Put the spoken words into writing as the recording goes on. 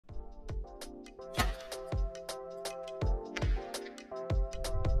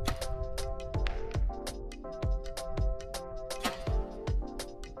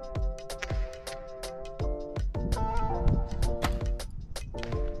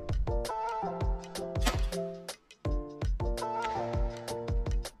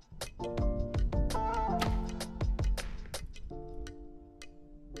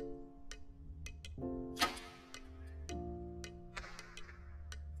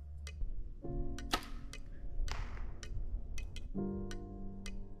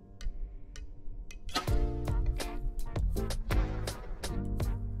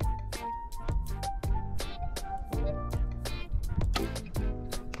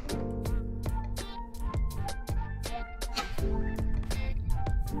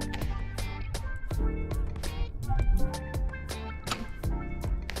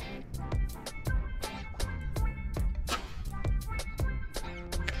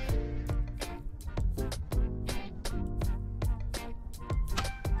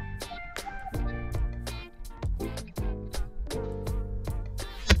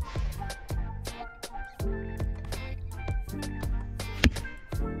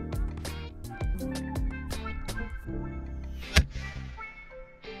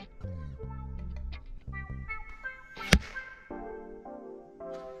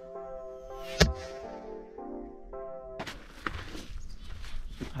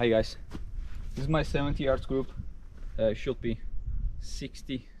Hi guys, this is my 70 yards group. Should be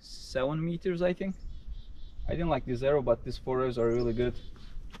 67 meters, I think. I didn't like this arrow, but these photos are really good.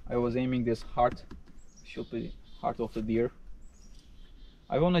 I was aiming this heart, should be heart of the deer.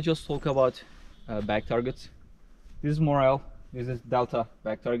 I want to just talk about back targets. This is Morrell, this is Delta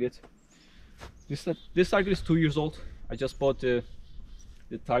back target. This target is 2 years old. I just bought the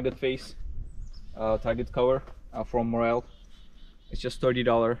target face, target cover from Morrell. It's just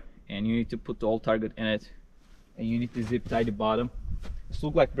 $30, and you need to put the old target in it, and you need to zip tie the bottom. It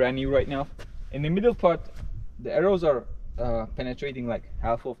looks like brand new right now. In the middle part, the arrows are penetrating like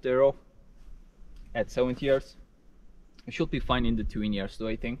half of the arrow at 70 yards. It should be fine in the 2 yards though,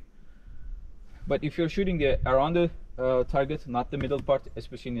 I think. But if you're shooting around the target, not the middle part,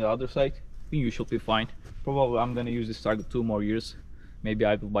 especially in the other side, I think you should be fine. Probably I'm gonna use this target 2 more years. Maybe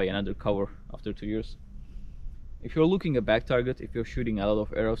I will buy another cover after 2 years. If you're looking at back target, if you're shooting a lot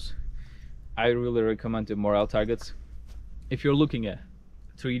of arrows, I really recommend the Morrell targets. If you're looking at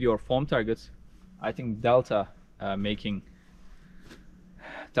 3D or foam targets, I think Delta makes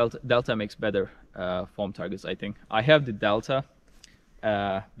better foam targets. I think I have the Delta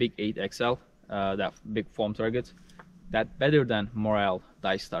big 8XL, that big foam target, that better than Morrell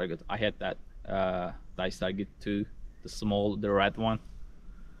dice target. I had that dice target too, the red one.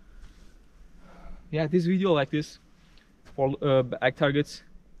 Yeah, this video like this for back targets,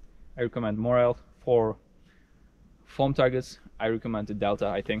 I recommend Morrell. For foam targets, I recommend the Delta,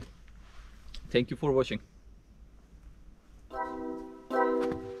 I think. Thank you for watching.